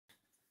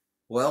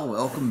Well,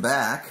 welcome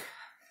back.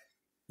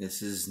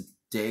 This is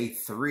day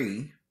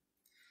 3,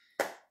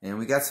 and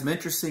we got some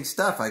interesting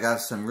stuff. I got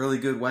some really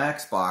good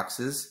wax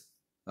boxes.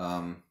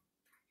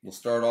 We'll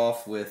start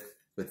off with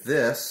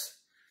this.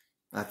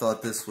 I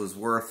thought this was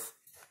worth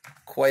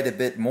quite a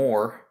bit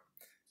more.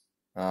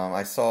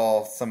 I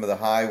saw some of the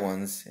high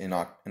ones in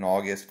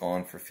August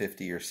going for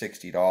 $50 or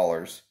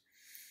 $60,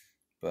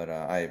 but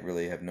I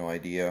really have no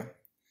idea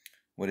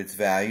what it's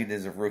valued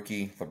as. A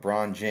rookie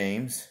Lebron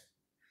James.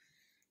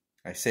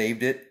 I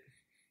saved it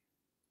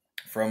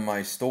from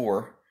my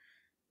store,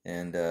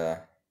 and the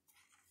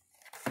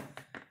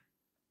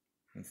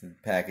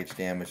package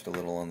damaged a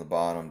little on the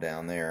bottom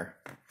down there.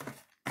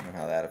 I don't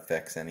know how that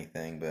affects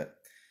anything, but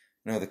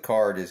I know the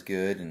card is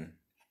good, and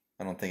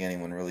I don't think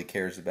anyone really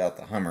cares about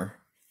the Hummer.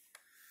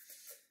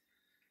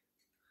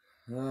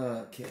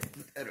 Okay,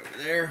 put that over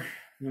there.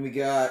 Then we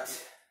got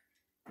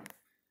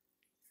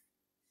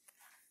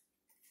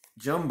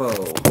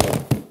Jumbo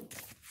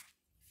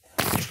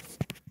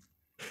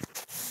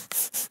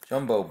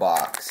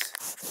box.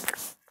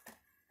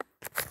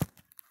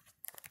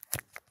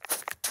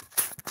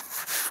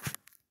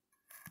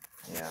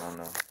 Yeah, I don't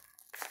know.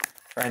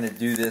 Trying to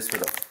do this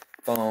with a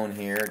phone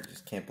here.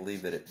 Just can't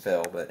believe that it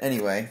fell. But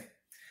anyway,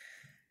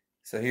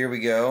 so here we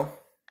go.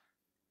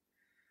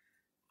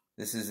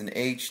 This is an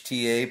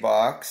HTA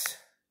box,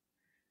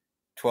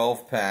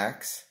 12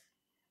 packs,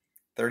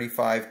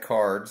 35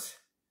 cards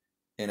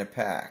in a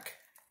pack,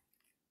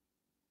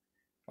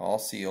 all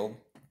sealed.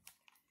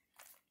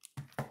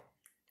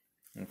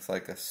 Looks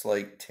like a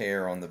slight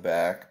tear on the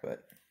back,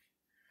 but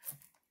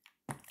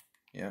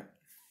yeah.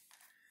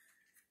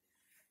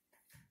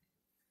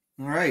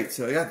 Alright,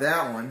 so I got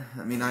that one.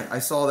 I mean, I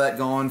saw that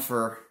going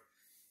for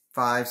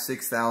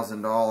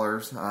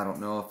 $5,000–$6,000. I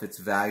don't know if it's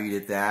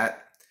valued at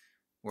that,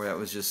 or that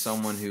was just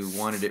someone who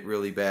wanted it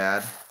really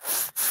bad.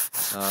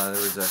 There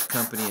was a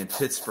company in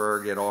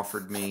Pittsburgh that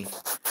offered me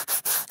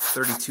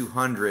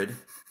 $3,200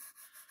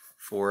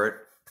 for it.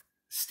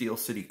 Steel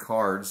City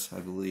Cards,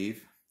 I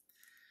believe.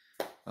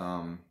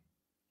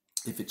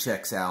 If it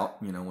checks out,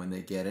 you know, when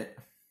they get it.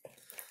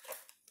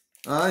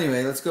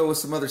 Anyway, let's go with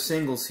some other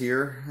singles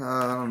here.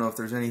 I don't know if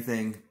there's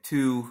anything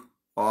too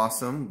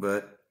awesome,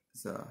 but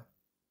it's a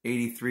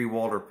 83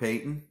 Walter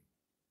Payton.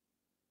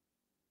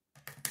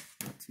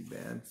 Not too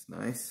bad. It's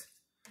nice.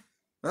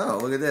 Oh,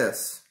 look at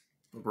this.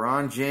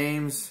 LeBron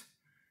James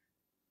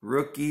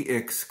rookie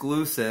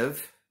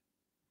exclusive.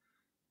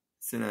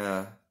 It's in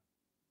a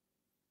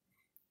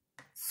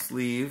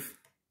sleeve.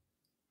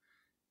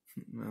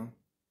 Well,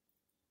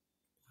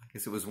 I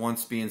guess it was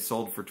once being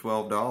sold for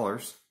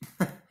 $12.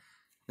 I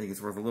think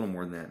it's worth a little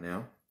more than that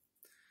now.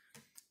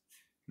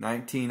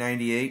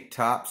 1998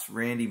 Topps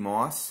Randy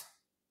Moss.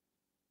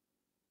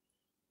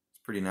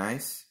 It's pretty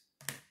nice.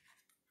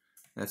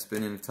 That's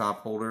been in the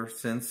top holder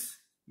since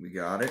we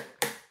got it.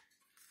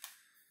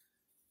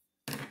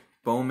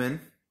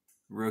 Bowman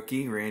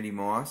rookie Randy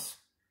Moss.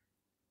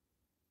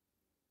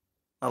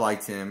 I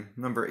liked him.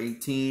 Number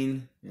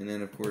 18, and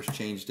then of course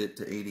changed it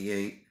to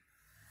 88.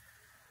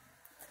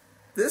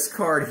 This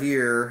card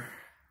here,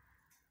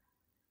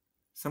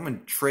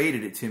 someone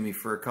traded it to me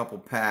for a couple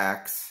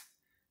packs.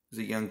 It was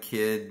a young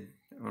kid,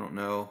 I don't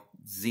know,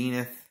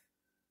 Zenith.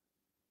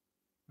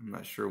 I'm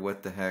not sure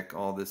what the heck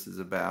all this is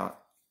about.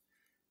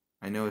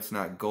 I know it's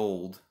not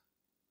gold.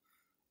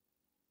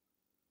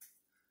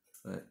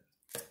 But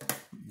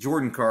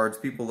Jordan cards,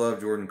 people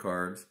love Jordan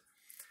cards.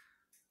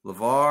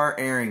 LeVar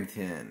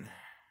Arrington.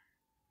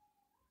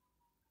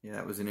 Yeah,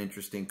 that was an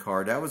interesting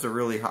card. That was a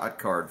really hot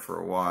card for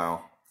a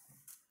while.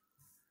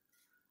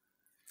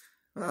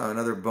 Oh,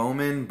 another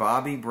Bowman,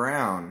 Bobby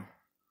Brown.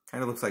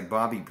 Kind of looks like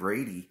Bobby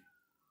Brady.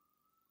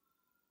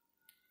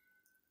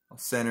 Well,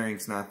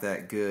 centering's not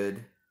that good.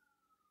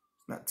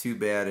 It's not too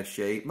bad a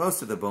shape.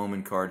 Most of the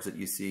Bowman cards that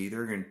you see,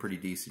 they're in pretty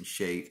decent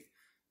shape.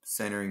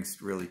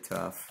 Centering's really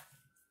tough.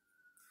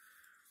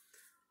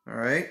 All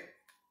right.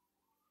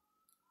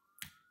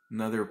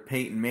 Another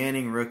Peyton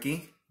Manning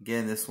rookie.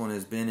 Again, this one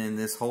has been in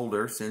this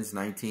holder since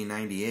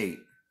 1998.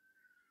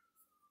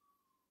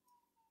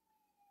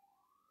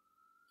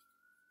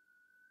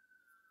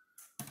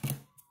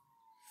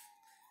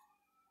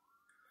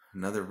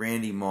 Another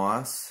Randy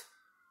Moss.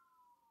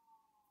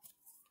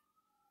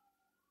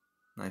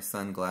 Nice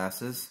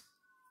sunglasses.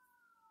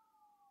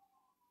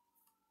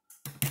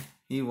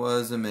 He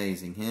was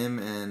amazing. Him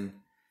and,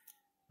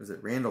 was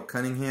it Randall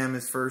Cunningham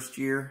his first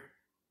year?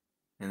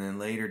 And then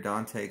later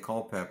Dante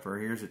Culpepper.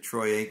 Here's a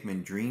Troy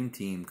Aikman Dream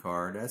Team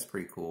card. That's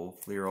pretty cool.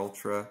 Fleer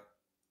Ultra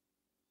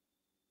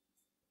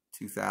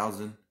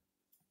 2000.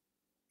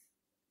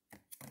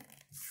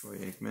 Troy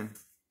Aikman.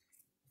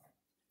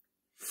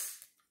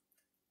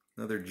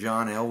 Another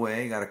John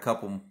Elway. Got a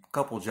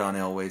couple John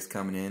Elways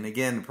coming in.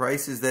 Again, the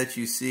prices that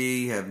you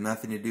see have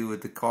nothing to do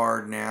with the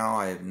card now.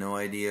 I have no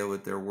idea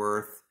what they're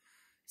worth.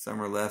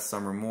 Some are less,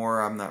 some are more.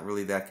 I'm not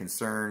really that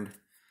concerned.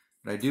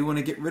 But I do want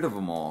to get rid of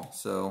them all.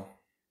 So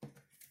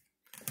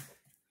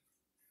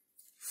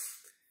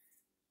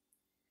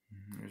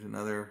there's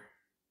another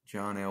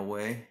John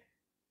Elway.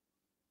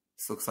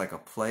 This looks like a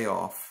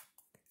playoff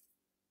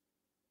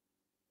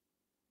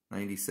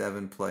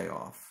 97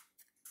 playoff.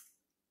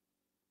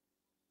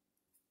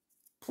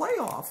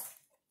 Playoff?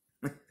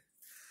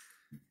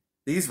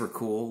 These were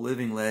cool.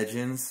 Living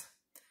Legends.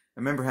 I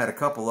remember had a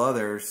couple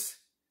others.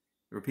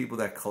 There were people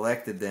that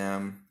collected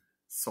them.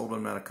 Sold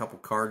them at a couple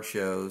card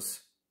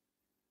shows.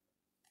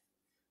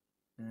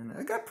 And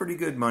I got pretty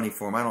good money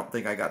for them. I don't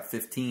think I got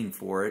 15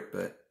 for it,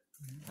 but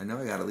I know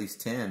I got at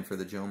least 10 for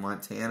the Joe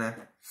Montana.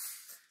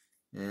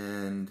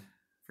 And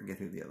I forget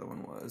who the other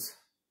one was.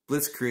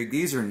 Blitzkrieg.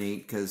 These are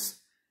neat because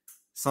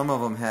some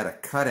of them had a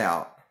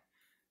cutout.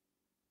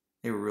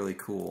 They were really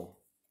cool.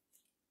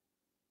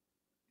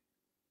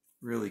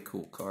 Really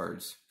cool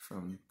cards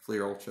from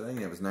Fleer Ultra. I think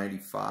that was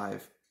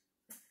 95.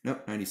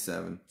 Nope,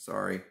 97.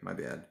 Sorry, my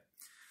bad.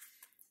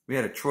 We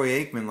had a Troy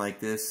Aikman like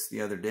this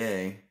the other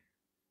day.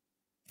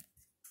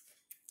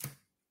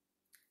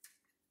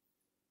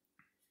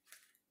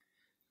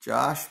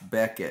 Josh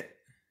Beckett.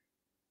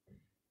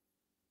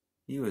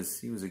 He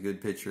was a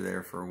good pitcher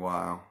there for a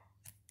while.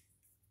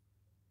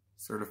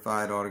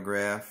 Certified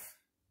autograph.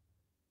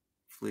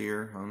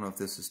 Fleer. I don't know if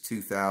this is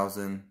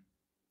 2000.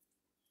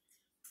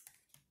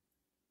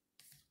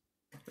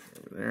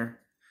 Over there.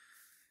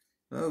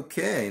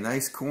 Okay,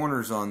 nice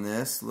corners on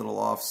this. A little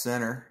off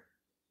center.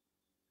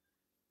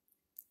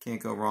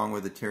 Can't go wrong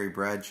with a Terry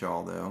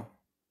Bradshaw though.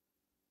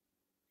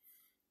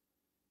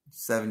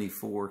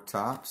 74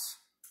 tops.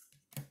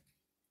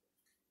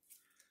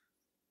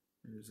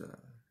 There's a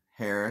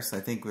Harris.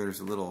 I think there's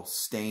a little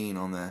stain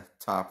on the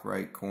top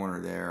right corner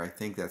there. I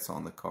think that's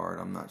on the card.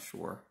 I'm not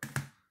sure.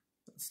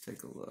 Let's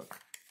take a look.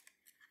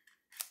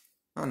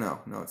 Oh no,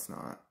 it's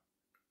not.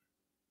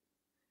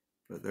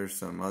 But there's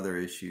some other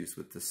issues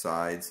with the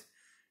sides.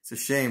 It's a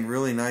shame.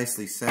 Really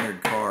nicely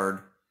centered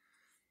card.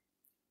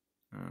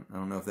 I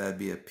don't know if that'd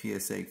be a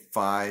PSA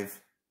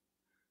 5.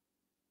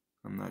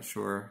 I'm not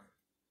sure.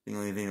 The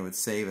only thing that would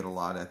save it a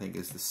lot, I think,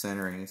 is the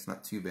centering. It's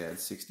not too bad.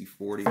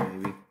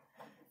 60-40 maybe.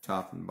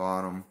 Top and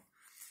bottom.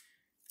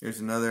 Here's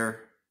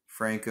another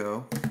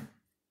Franco.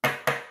 I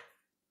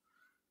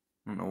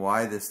don't know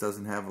why this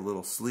doesn't have a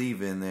little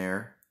sleeve in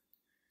there.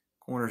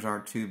 Corners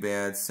aren't too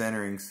bad.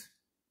 Centering's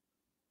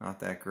not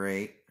that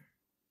great.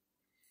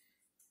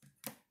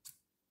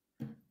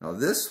 Now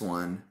this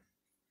one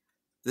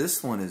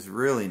is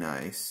really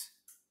nice.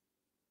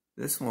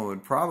 This one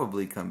would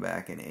probably come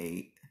back in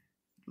 8,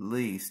 at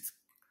least.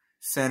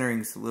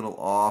 Centering's a little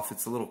off.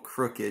 It's a little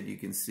crooked, you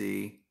can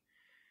see.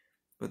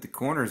 But the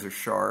corners are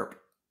sharp.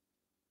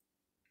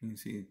 You can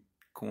see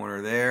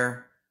corner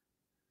there,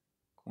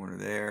 corner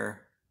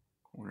there,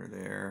 corner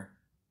there,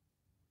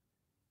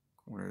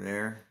 corner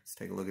there. Let's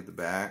take a look at the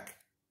back.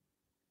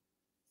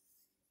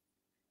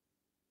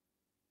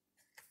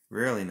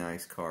 Really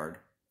nice card.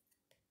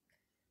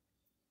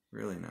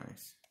 Really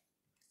nice.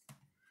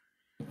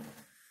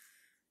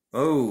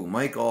 Oh,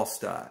 Mike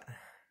Allstott.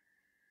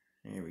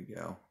 There we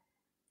go.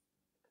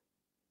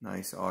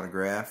 Nice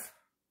autograph.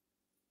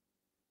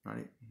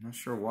 Not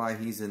sure why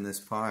he's in this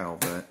pile,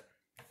 but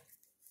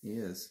he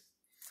is.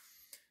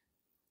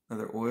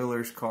 Another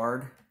Oilers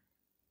card.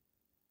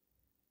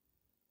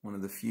 One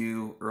of the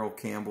few Earl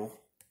Campbell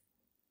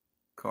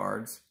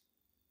cards.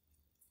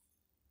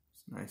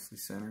 It's nicely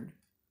centered.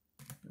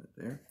 Right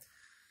there.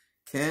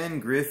 Ken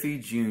Griffey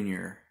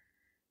Jr.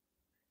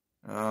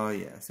 Oh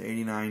yes,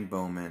 89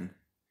 Bowman.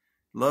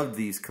 Loved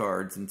these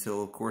cards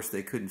until, of course,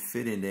 they couldn't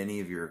fit into any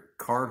of your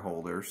card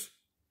holders.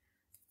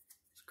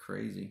 It's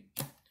crazy.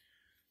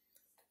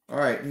 All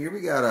right, here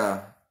we got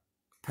a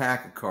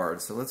pack of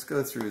cards. So let's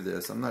go through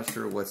this. I'm not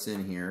sure what's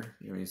in here.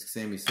 I mean,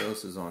 Sammy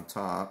Sosa's on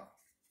top.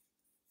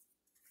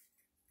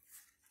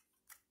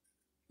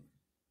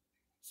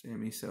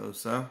 Sammy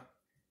Sosa.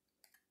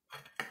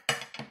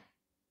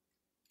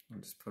 I'll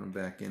just put them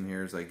back in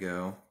here as I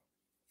go.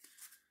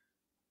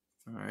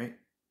 All right.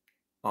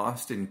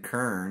 Austin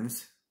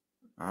Kearns.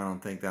 I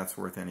don't think that's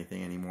worth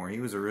anything anymore. He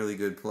was a really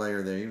good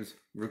player there.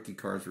 Rookie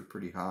cards were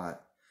pretty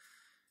hot.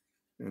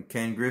 And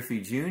Ken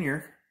Griffey Jr.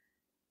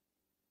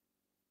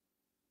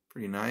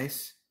 Pretty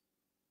nice.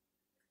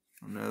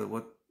 I don't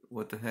know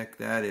what the heck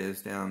that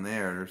is down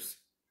there. There's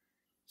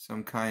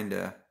some kind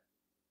of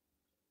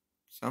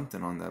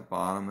something on that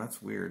bottom.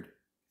 That's weird.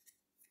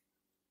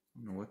 I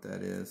don't know what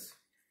that is.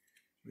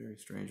 Very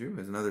strange. Ooh,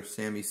 there's another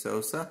Sammy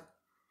Sosa.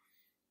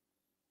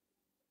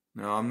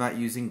 No, I'm not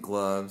using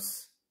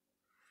gloves.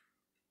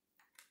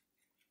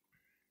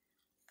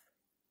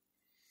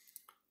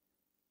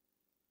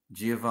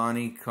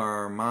 Giovanni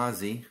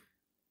Carmazzi.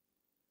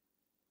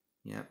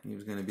 Yep, he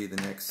was going to be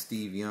the next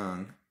Steve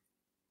Young.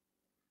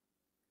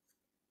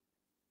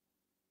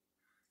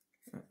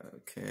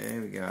 Okay,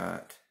 we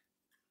got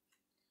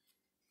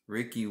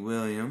Ricky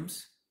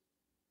Williams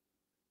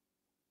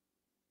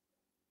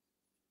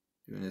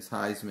doing his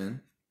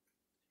Heisman.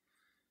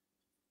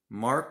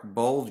 Mark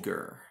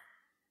Bulger.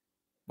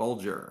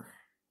 Now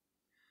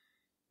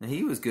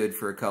he was good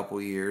for a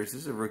couple years.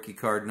 This is a rookie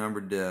card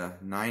numbered to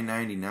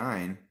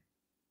 999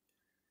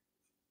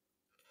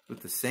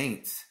 with the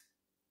Saints.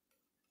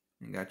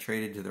 And got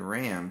traded to the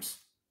Rams.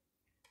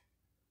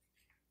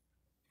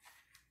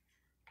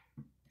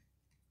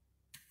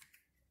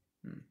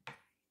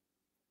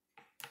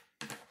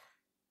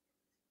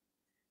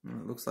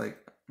 looks like,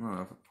 I don't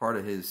know, part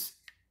of his,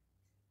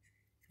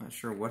 not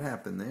sure what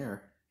happened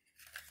there.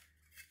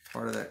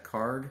 Part of that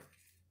card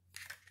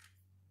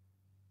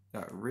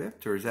got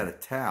ripped, or is that a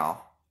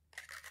towel?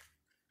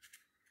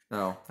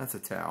 No, that's a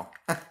towel.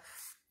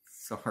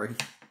 Sorry.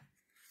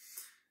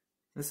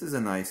 This is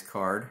a nice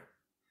card.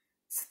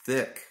 It's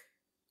thick.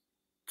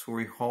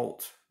 Torrey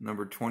Holt,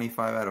 number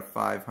 25 out of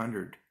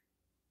 500.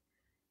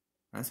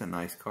 That's a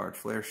nice card.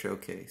 Flair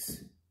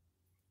Showcase.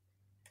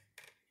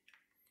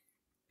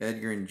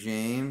 Edgar and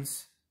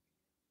James.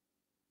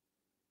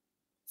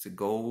 It's a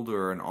gold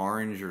or an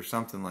orange or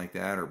something like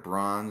that, or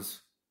bronze.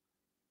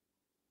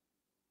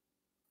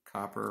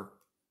 Copper.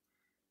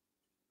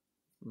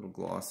 A little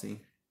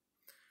glossy.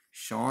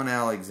 Sean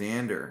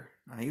Alexander.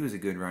 He was a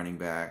good running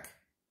back.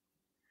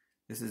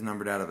 This is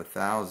numbered out of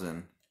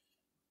 1,000.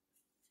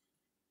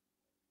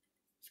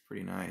 It's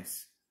pretty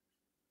nice.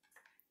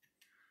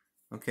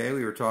 Okay,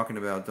 we were talking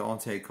about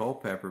Dante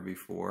Culpepper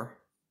before.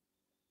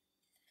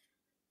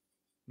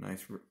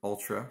 Nice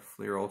Ultra,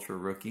 Fleer Ultra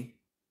rookie,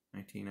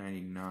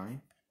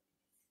 1999.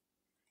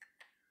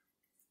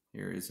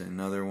 Here is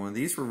another one.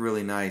 These were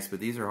really nice, but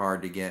these are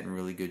hard to get in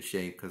really good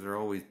shape because they're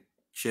always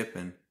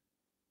chipping.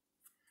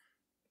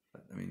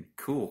 But, I mean,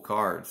 cool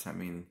cards. I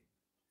mean,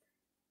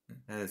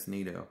 that is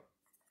neato.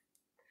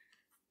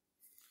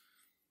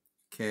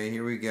 Okay,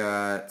 here we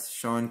got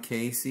Sean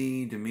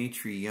Casey,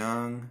 Dimitri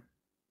Young.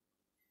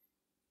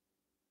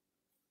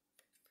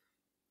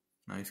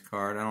 Nice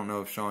card. I don't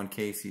know if Sean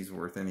Casey's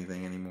worth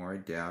anything anymore. I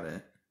doubt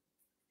it.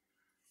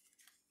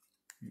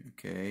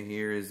 Okay,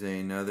 here is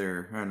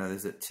another, I don't know,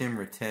 this is a Tim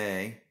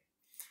Rattay.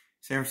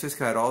 San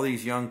Francisco had all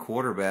these young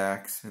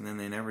quarterbacks, and then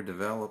they never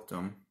developed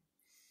them.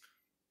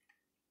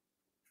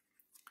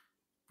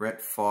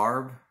 Brett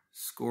Favre,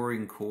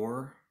 Scoring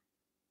Core.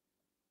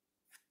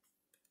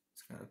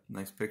 It's got a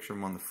nice picture of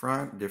him on the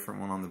front, different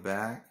one on the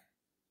back.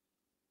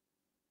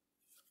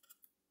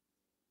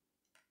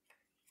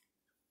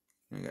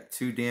 I got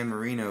two Dan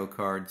Marino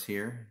cards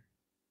here.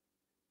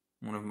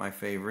 One of my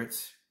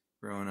favorites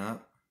growing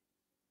up.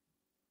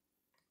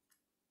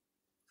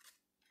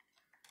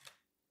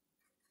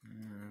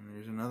 And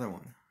there's another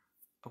one.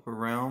 Upper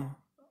Realm,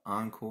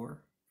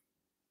 Encore.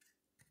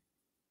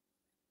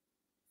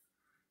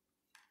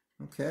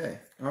 Okay.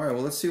 All right,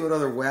 well, let's see what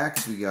other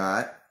wax we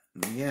got.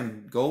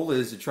 Again, goal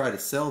is to try to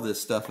sell this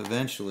stuff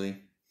eventually.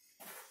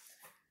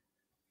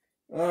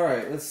 All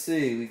right, let's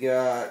see. We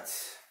got...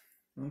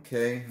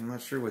 Okay, I'm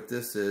not sure what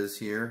this is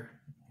here.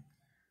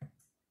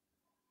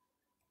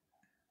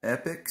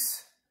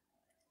 Epics.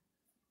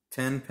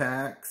 10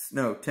 packs.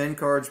 No, 10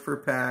 cards per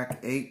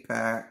pack. 8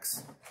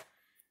 packs.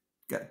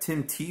 Got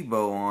Tim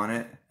Tebow on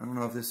it. I don't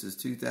know if this is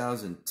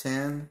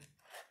 2010.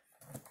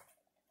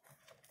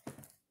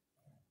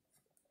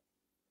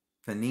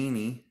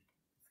 Panini.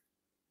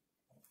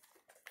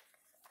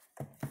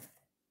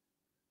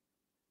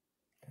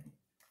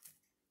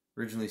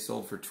 Originally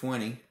sold for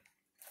 $20.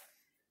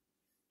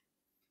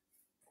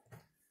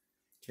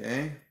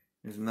 Okay,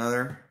 here's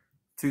another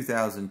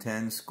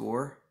 2010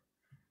 score.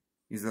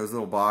 These are those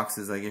little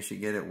boxes I guess you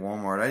get at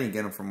Walmart. I didn't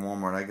get them from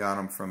Walmart. I got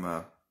them from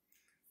a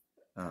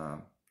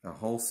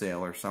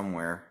wholesaler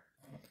somewhere.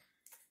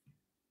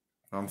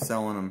 I'm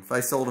selling them. If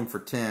I sold them for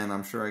 10,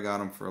 I'm sure I got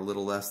them for a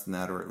little less than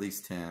that, or at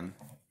least 10.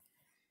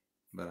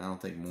 But I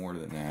don't think more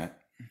than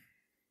that.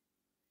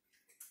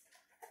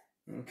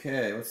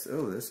 Okay, let's.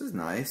 Oh, this is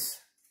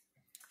nice.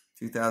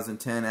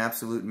 2010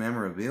 Absolute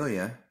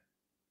Memorabilia.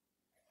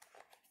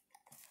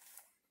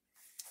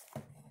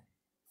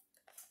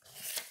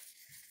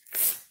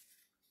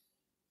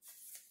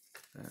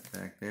 That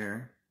back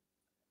there.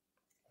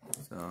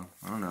 So,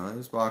 I don't know.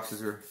 Those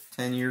boxes are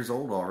 10 years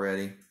old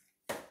already.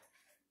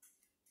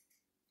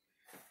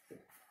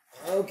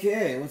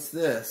 Okay, what's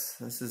this?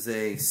 This is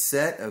a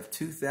set of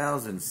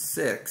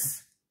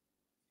 2006.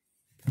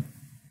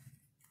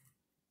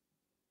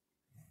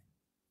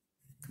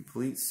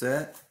 Complete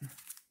set.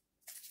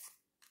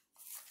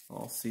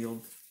 All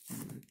sealed.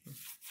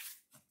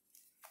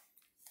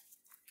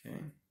 Okay.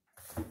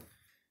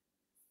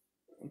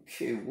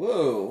 Okay,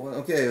 whoa.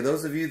 Okay,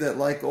 those of you that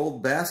like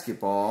old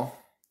basketball,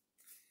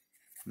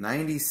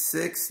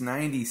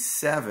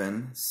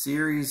 96-97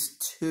 Series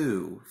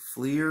 2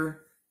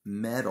 Fleer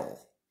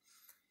Metal.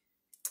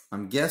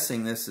 I'm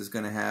guessing this is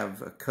going to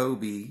have a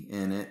Kobe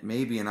in it,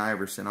 maybe an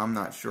Iverson. I'm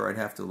not sure. I'd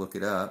have to look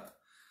it up.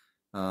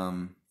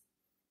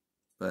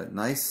 But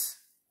nice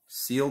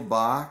sealed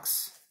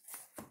box.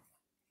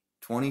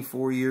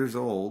 24 years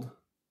old.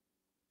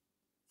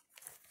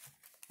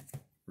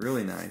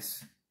 Really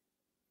nice.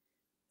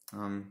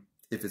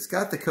 If it's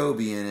got the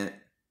Kobe in it,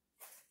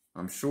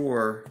 I'm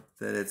sure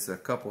that it's a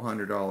couple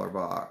 $100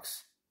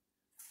 box.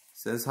 It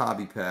says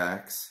Hobby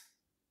Packs.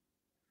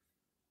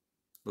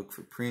 Look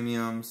for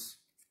premiums.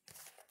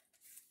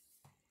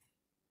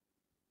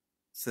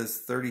 It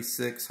says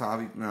 36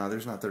 Hobby. No,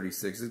 there's not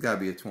 36. It's got to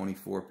be a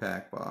 24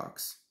 pack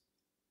box.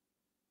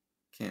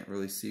 Can't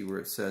really see where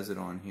it says it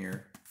on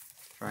here.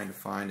 Trying to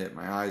find it.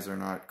 My eyes are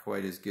not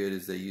quite as good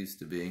as they used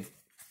to be.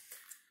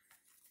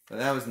 But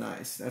that was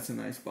nice. That's a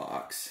nice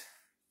box.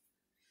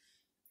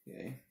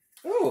 Okay.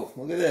 Oh,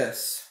 look at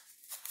this.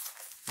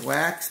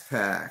 Wax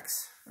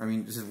packs. I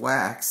mean, this is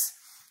wax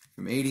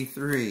from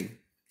 83.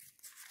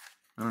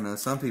 I don't know,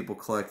 some people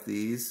collect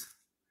these.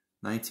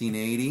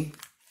 1980.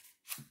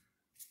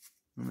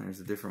 Oh, there's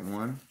a different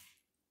one.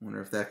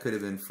 Wonder if that could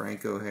have been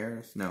Franco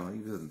Harris. No, he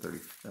wasn't 30.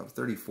 That was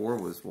 34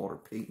 was Walter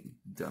Payton,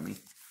 dummy.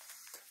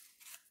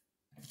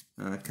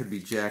 It could be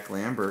Jack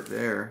Lambert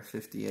there,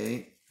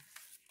 58.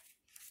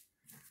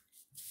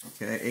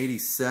 Okay,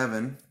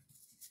 87.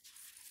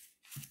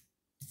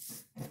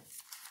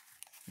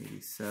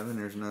 87,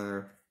 there's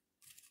another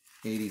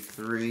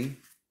 83.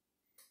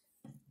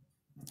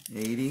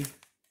 80.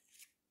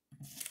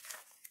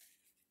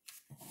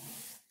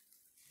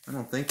 I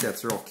don't think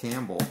that's Earl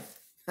Campbell.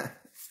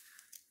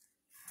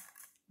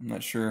 I'm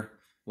not sure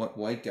what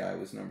white guy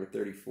was number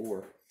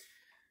 34.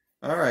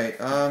 All right,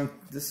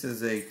 this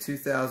is a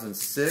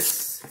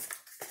 2006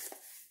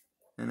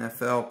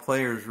 NFL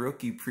Players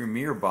Rookie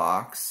Premier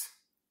Box.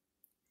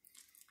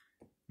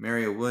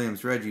 Mario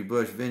Williams, Reggie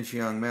Bush, Vince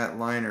Young, Matt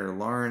Leinart,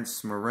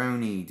 Lawrence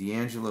Maroney,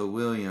 D'Angelo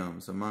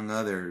Williams, among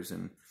others.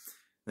 And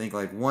I think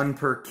like one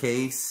per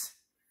case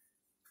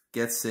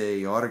gets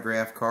a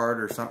autograph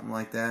card or something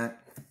like that.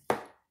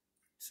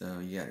 So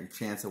you got your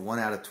chance of 1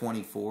 out of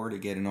 24 to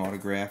get an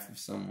autograph of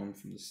someone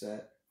from the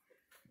set.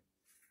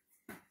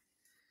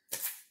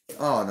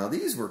 Oh, no,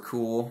 these were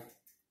cool.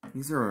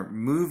 These are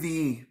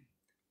movie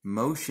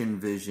motion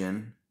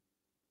vision,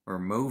 or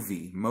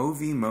Movie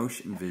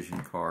motion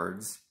vision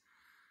cards.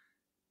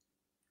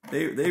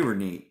 They were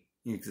neat,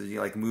 because you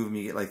like move them,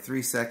 you get like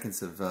 3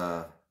 seconds of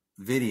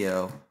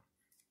video.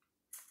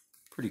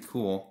 Pretty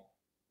cool.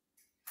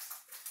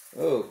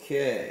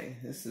 Okay,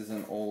 this is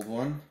an old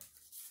one.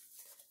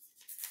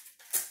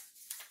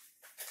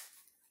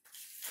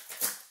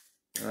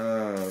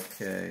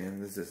 Okay,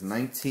 and this is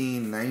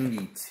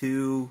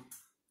 1992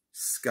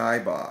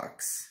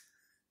 Skybox.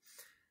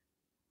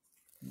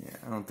 Yeah,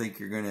 I don't think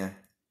you're gonna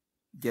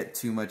get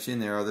too much in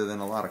there other than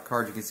a lot of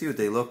cards. You can see what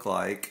they look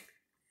like.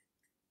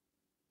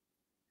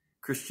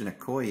 Christian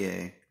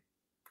Okoye,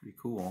 pretty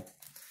cool.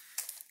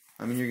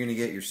 I mean, you're gonna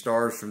get your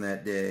stars from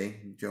that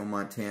day. Joe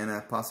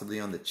Montana, possibly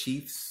on the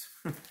Chiefs,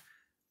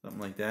 something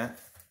like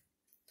that.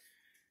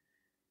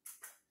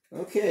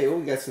 Okay, well,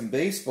 we got some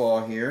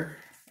baseball here.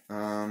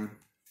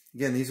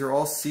 Again, these are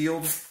all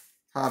sealed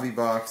hobby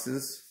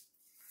boxes.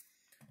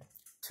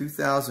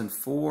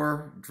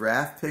 2004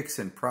 Draft Picks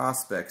and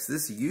Prospects.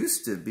 This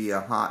used to be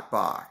a hot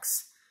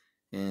box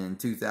in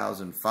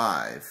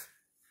 2005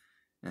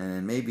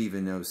 and maybe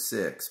even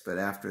 06, but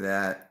after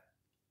that,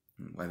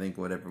 I think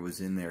whatever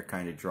was in there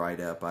kind of dried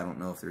up. I don't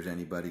know if there's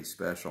anybody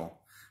special,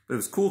 but it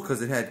was cool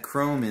because it had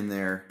chrome in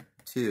there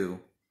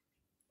too.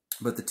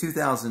 But the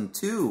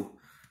 2002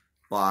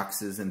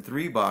 boxes and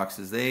 3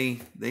 boxes, they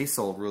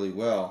sold really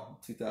well.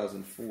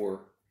 2004,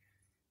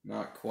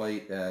 not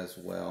quite as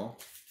well.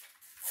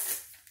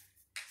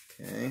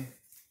 Okay,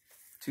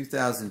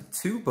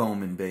 2002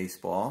 Bowman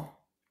baseball.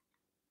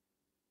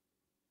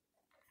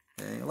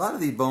 Okay, a lot of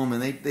these Bowman,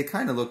 they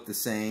kind of look the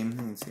same. You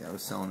can see I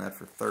was selling that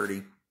for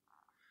 30.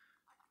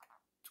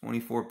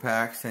 24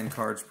 packs, 10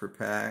 cards per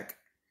pack.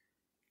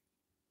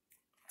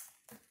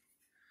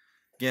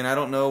 Again, I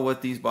don't know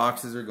what these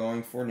boxes are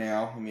going for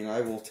now. I mean,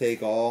 I will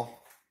take all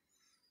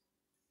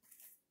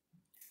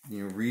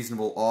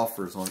reasonable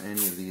offers on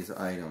any of these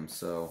items.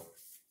 So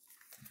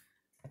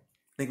I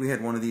think we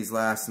had one of these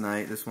last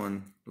night. This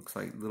one looks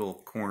like a little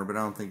corner, but I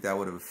don't think that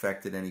would have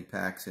affected any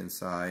packs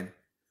inside.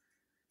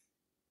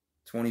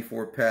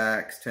 24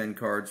 packs, 10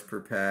 cards per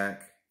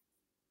pack.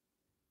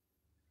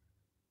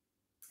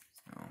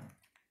 So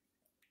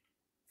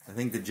I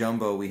think the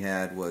jumbo we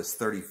had was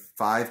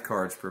 35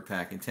 cards per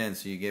pack and 10.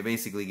 So you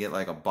basically get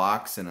like a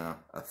box and a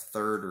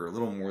third, or a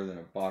little more than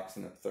a box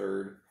and a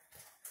third.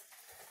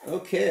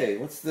 Okay,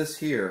 what's this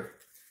here?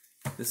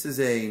 This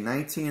is a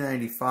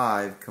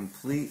 1995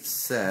 complete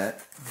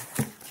set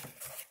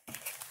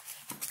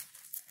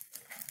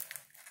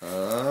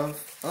of,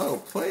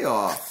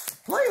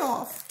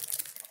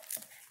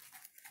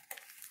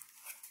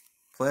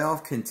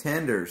 Playoff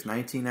Contenders,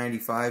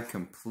 1995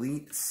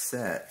 complete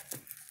set.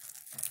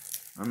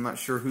 I'm not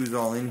sure who's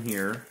all in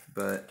here,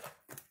 but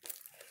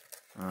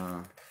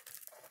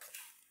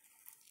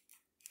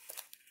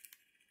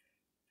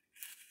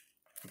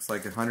looks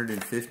like a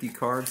 150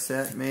 card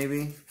set,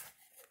 maybe.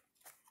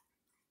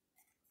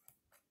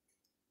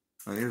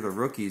 Oh, here's the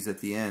rookies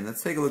at the end.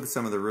 Let's take a look at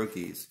some of the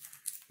rookies.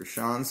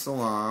 Rashawn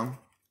Salaam,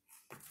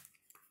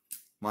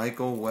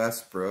 Michael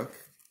Westbrook,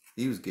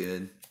 he was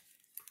good.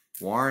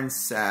 Warren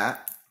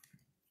Sapp,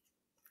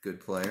 good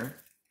player.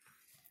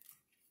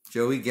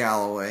 Joey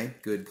Galloway,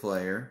 good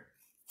player.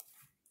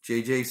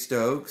 J.J.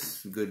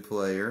 Stokes, good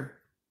player.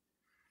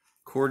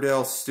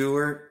 Cordell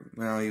Stewart,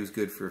 well, he was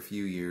good for a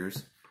few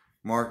years.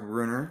 Mark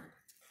Brunner.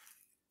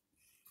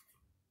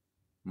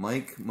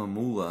 Mike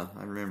Mamula,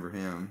 I remember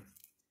him.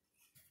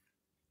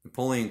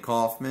 Napoleon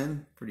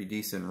Kaufman, pretty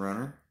decent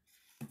runner.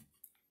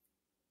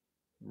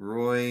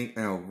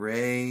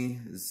 Ray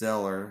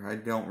Zeller, I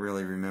don't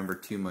really remember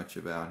too much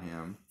about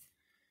him.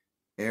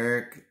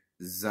 Eric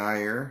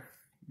Zaire.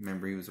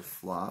 Remember, he was a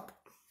flop.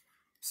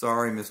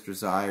 Sorry, Mr.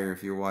 Zaire,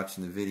 if you're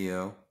watching the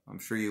video. I'm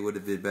sure you would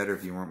have did better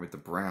if you weren't with the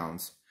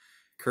Browns.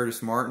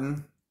 Curtis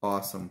Martin,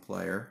 awesome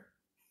player.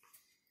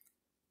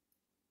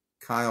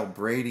 Kyle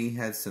Brady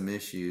had some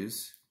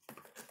issues.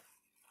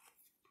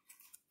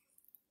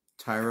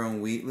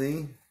 Tyrone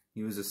Wheatley,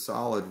 he was a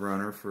solid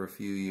runner for a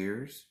few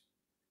years.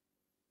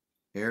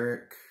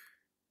 Eric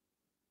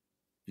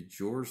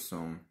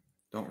Bjorsom,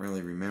 don't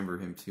really remember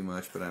him too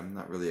much, but I'm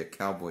not really a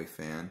Cowboy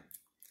fan.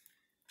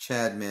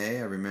 Chad May,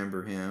 I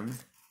remember him,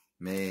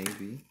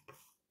 maybe.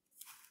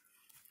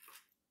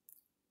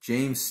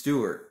 James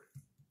Stewart,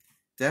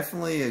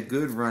 definitely a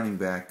good running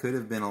back. Could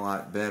have been a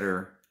lot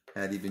better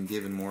had he been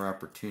given more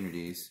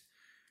opportunities.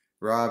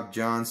 Rob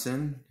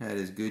Johnson had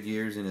his good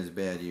years and his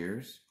bad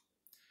years.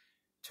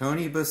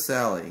 Tony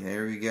Baselli,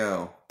 there we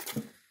go.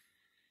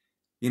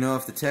 You know,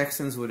 if the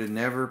Texans would have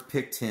never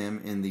picked him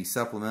in the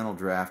supplemental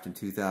draft in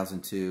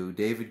 2002,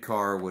 David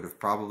Carr would have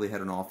probably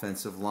had an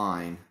offensive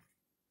line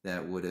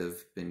that would have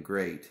been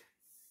great.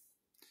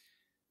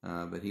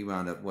 But he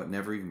wound up,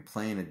 never even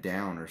playing a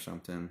down or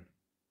something.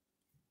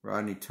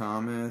 Rodney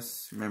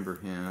Thomas,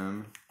 remember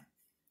him.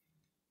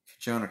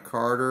 Jonah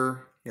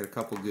Carter, he had a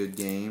couple good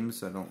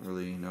games. I don't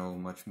really know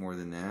much more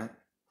than that.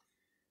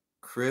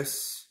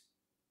 Chris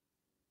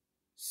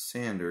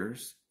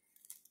Sanders,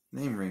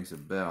 name rings a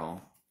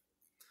bell.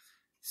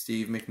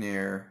 Steve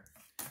McNair.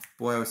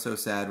 Boy, I was so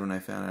sad when I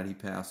found out he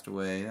passed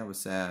away. That was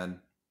sad.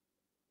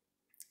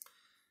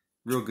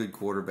 Real good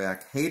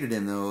quarterback. Hated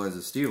him, though, as a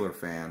Steeler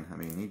fan. I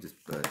mean, he just...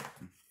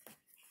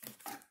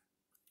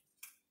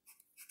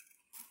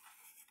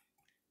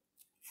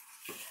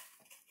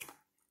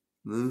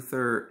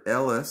 Luther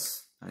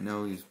Ellis. I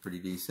know he's pretty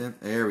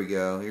decent. There we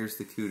go. Here's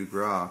the coup de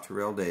grace,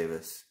 Terrell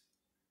Davis.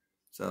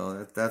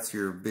 So that's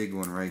your big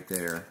one right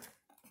there.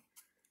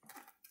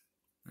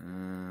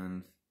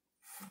 And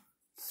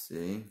let's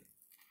see.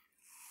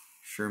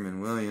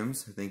 Sherman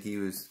Williams. I think he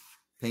was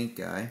paint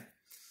guy.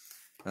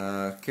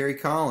 Kerry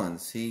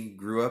Collins. He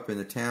grew up in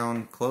the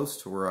town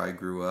close to where I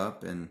grew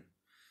up, and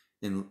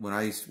where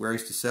I used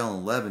to sell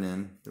in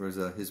Lebanon, there was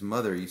his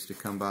mother used to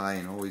come by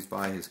and always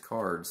buy his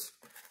cards.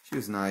 She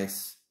was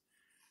nice.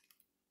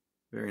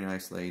 Very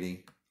nice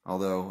lady.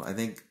 Although, I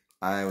think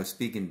I was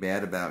speaking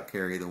bad about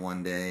Carrie the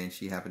one day, and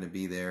she happened to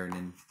be there, and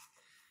then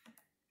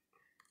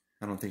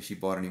I don't think she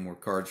bought any more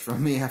cards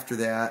from me after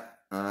that.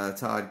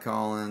 Todd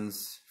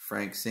Collins,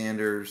 Frank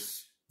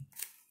Sanders,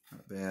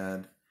 not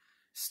bad.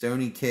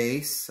 Stoney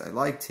Case, I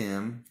liked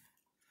him,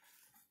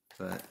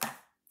 but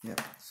yeah.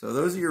 So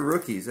those are your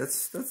rookies.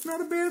 That's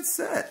not a bad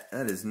set.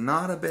 That is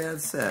not a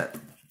bad set.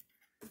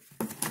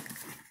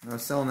 I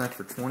was selling that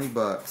for 20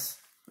 bucks.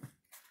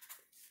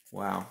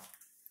 Wow.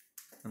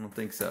 I don't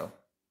think so.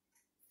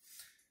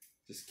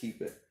 Just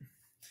keep it.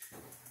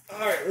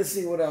 Alright, let's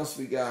see what else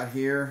we got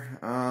here.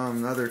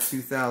 Another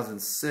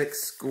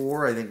 2006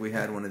 score. I think we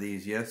had one of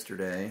these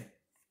yesterday.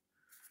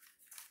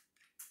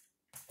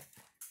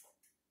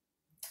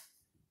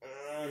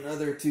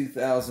 Another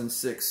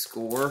 2006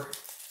 score.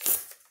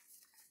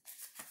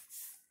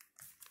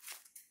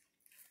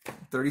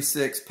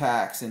 36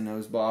 packs in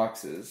those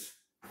boxes.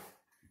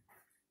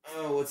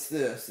 Oh, what's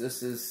this?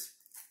 This is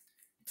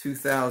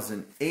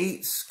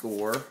 2008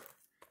 score.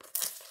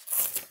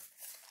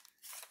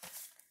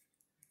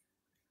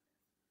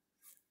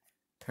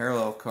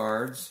 Parallel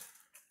cards.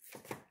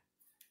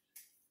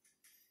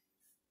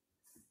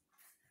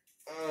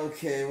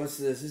 Okay, what's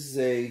this? This is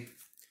a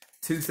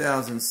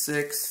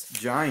 2006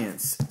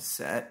 Giants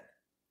set.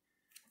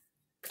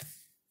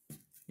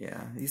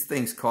 Yeah, these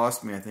things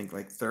cost me, I think,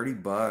 like 30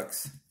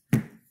 bucks.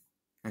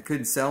 I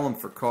couldn't sell them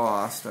for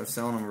cost. I was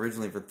selling them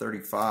originally for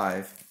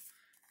 35.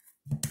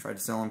 Tried to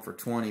sell them for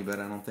 20, but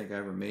I don't think I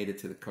ever made it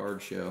to the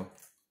card show.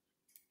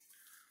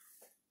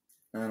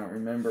 I don't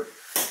remember.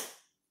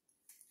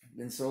 It's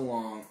been so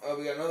long. Oh,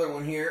 we got another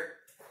one here.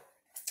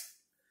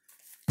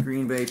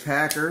 Green Bay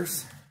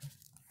Packers.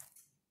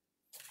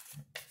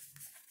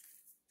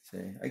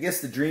 See, I guess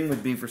the dream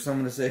would be for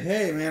someone to say,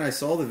 hey, man, I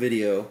saw the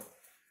video.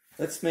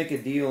 Let's make a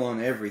deal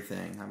on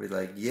everything. I'd be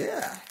like,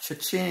 yeah,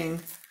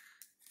 cha-ching.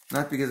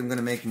 Not because I'm going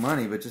to make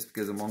money, but just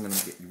because I'm going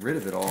to get rid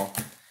of it all.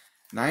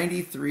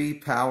 93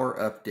 Power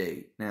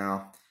Update.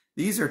 Now,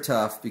 these are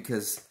tough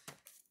because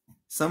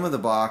some of the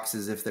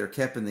boxes, if they're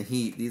kept in the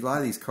heat, a lot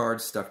of these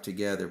cards stuck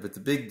together. But the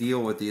big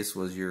deal with this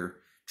was your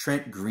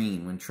Trent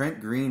Green. When Trent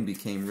Green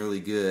became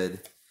really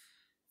good,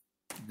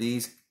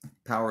 these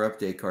Power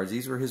Update cards,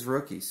 these were his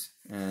rookies.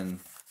 And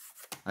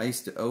I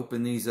used to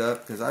open these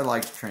up because I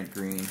liked Trent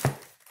Green.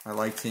 I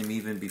liked him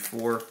even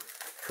before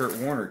Kurt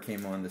Warner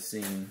came on the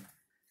scene.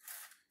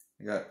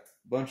 I got a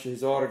bunch of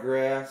his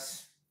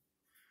autographs.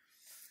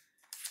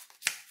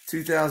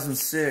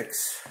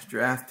 2006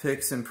 Draft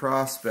Picks and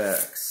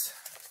Prospects.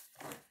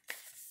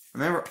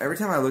 Remember, every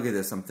time I look at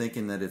this, I'm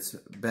thinking that it's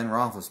Ben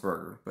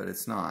Roethlisberger, but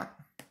it's not.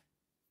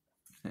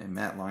 And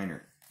Matt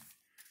Leinart.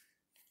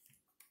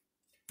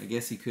 I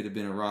guess he could have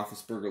been a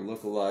Roethlisberger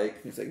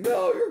look-alike. He's like,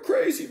 no, you're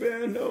crazy,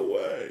 man. No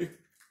way.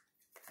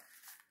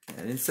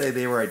 I didn't say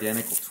they were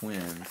identical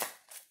twins.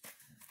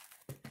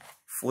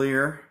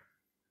 Fleer.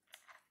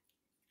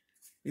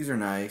 These are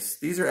nice.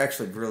 These are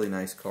actually really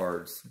nice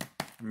cards.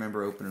 I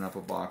remember opening up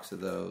a box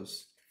of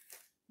those.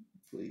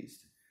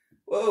 Pleased.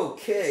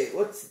 Okay,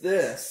 what's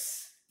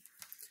this?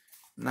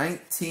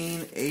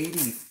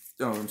 1980.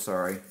 Oh, I'm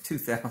sorry.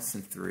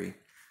 2003.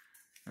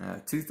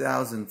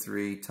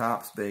 2003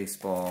 Topps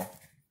Baseball.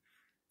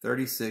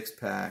 36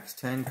 packs.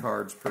 10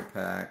 cards per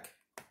pack.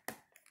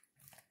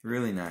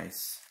 Really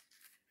nice.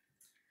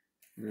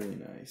 Really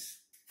nice.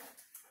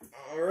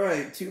 All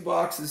right, 2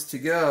 boxes to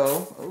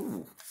go.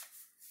 Oh.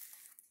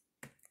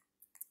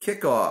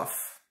 Kickoff.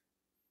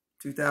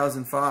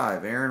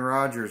 2005. Aaron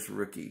Rodgers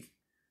rookie.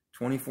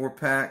 24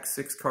 packs,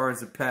 6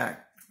 cards a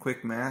pack.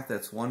 Quick math,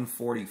 that's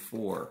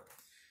 144.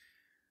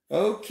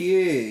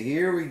 Okay,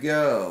 here we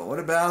go. What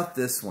about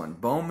this one?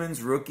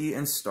 Bowman's rookie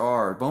and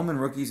stars. Bowman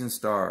rookies and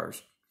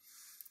stars.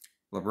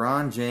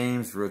 LeBron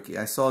James rookie.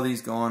 I saw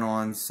these going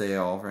on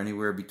sale for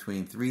anywhere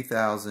between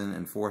 $3,000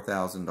 and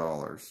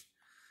 $4,000.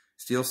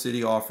 Steel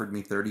City offered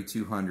me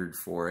 $3,200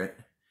 for it.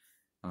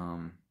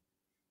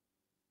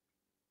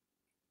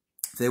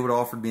 If they would have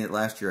offered me it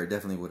last year, I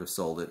definitely would have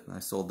sold it. I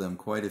sold them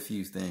quite a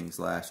few things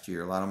last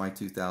year. A lot of my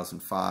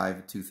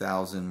 2005,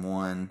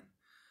 2001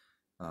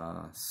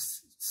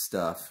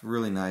 stuff.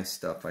 Really nice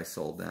stuff I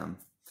sold them.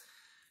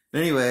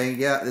 But anyway,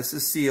 yeah, this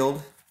is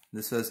sealed.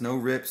 This has no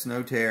rips,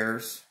 no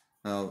tears.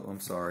 Oh, I'm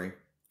sorry.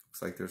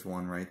 Looks like there's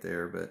one right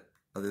there, but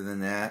other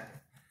than that,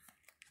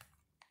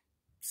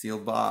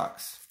 sealed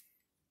box.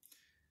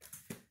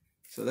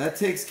 So that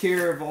takes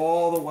care of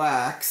all the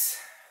wax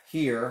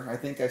here. I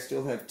think I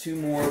still have 2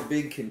 more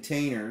big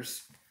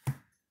containers.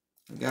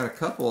 I've got a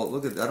couple.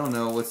 Look at, I don't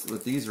know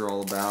what these are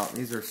all about.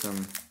 These are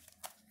some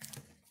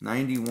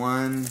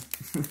 91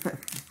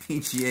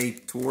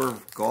 PGA Tour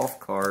golf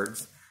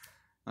cards.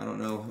 I don't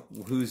know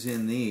who's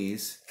in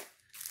these.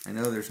 I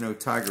know there's no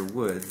Tiger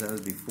Woods. That was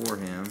before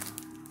him.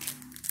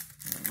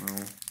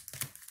 I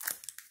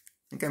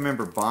think I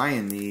remember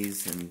buying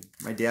these, and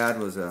my dad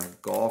was a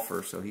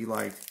golfer, so he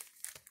liked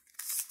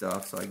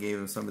stuff, so I gave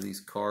him some of these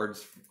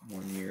cards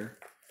one year.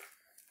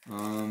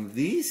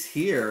 These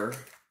here,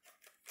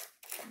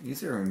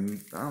 these are,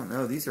 I don't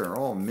know, these are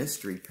all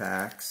mystery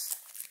packs.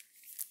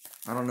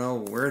 I don't know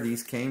where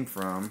these came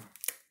from.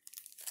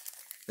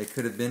 They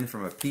could have been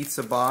from a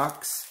pizza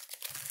box.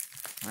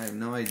 I have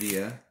no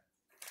idea.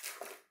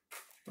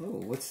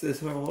 Oh, what's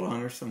this? Oh, hold on,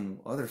 there's some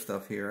other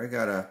stuff here. I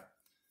got a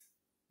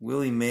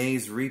Willie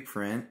Mays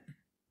reprint.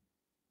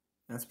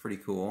 That's pretty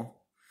cool.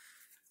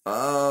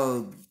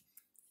 Oh,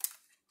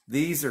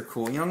 these are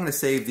cool. You know, I'm going to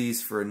save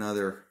these for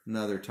another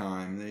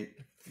time.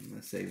 I'm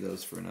going to save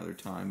those for another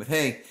time. But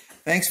hey,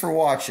 thanks for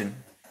watching.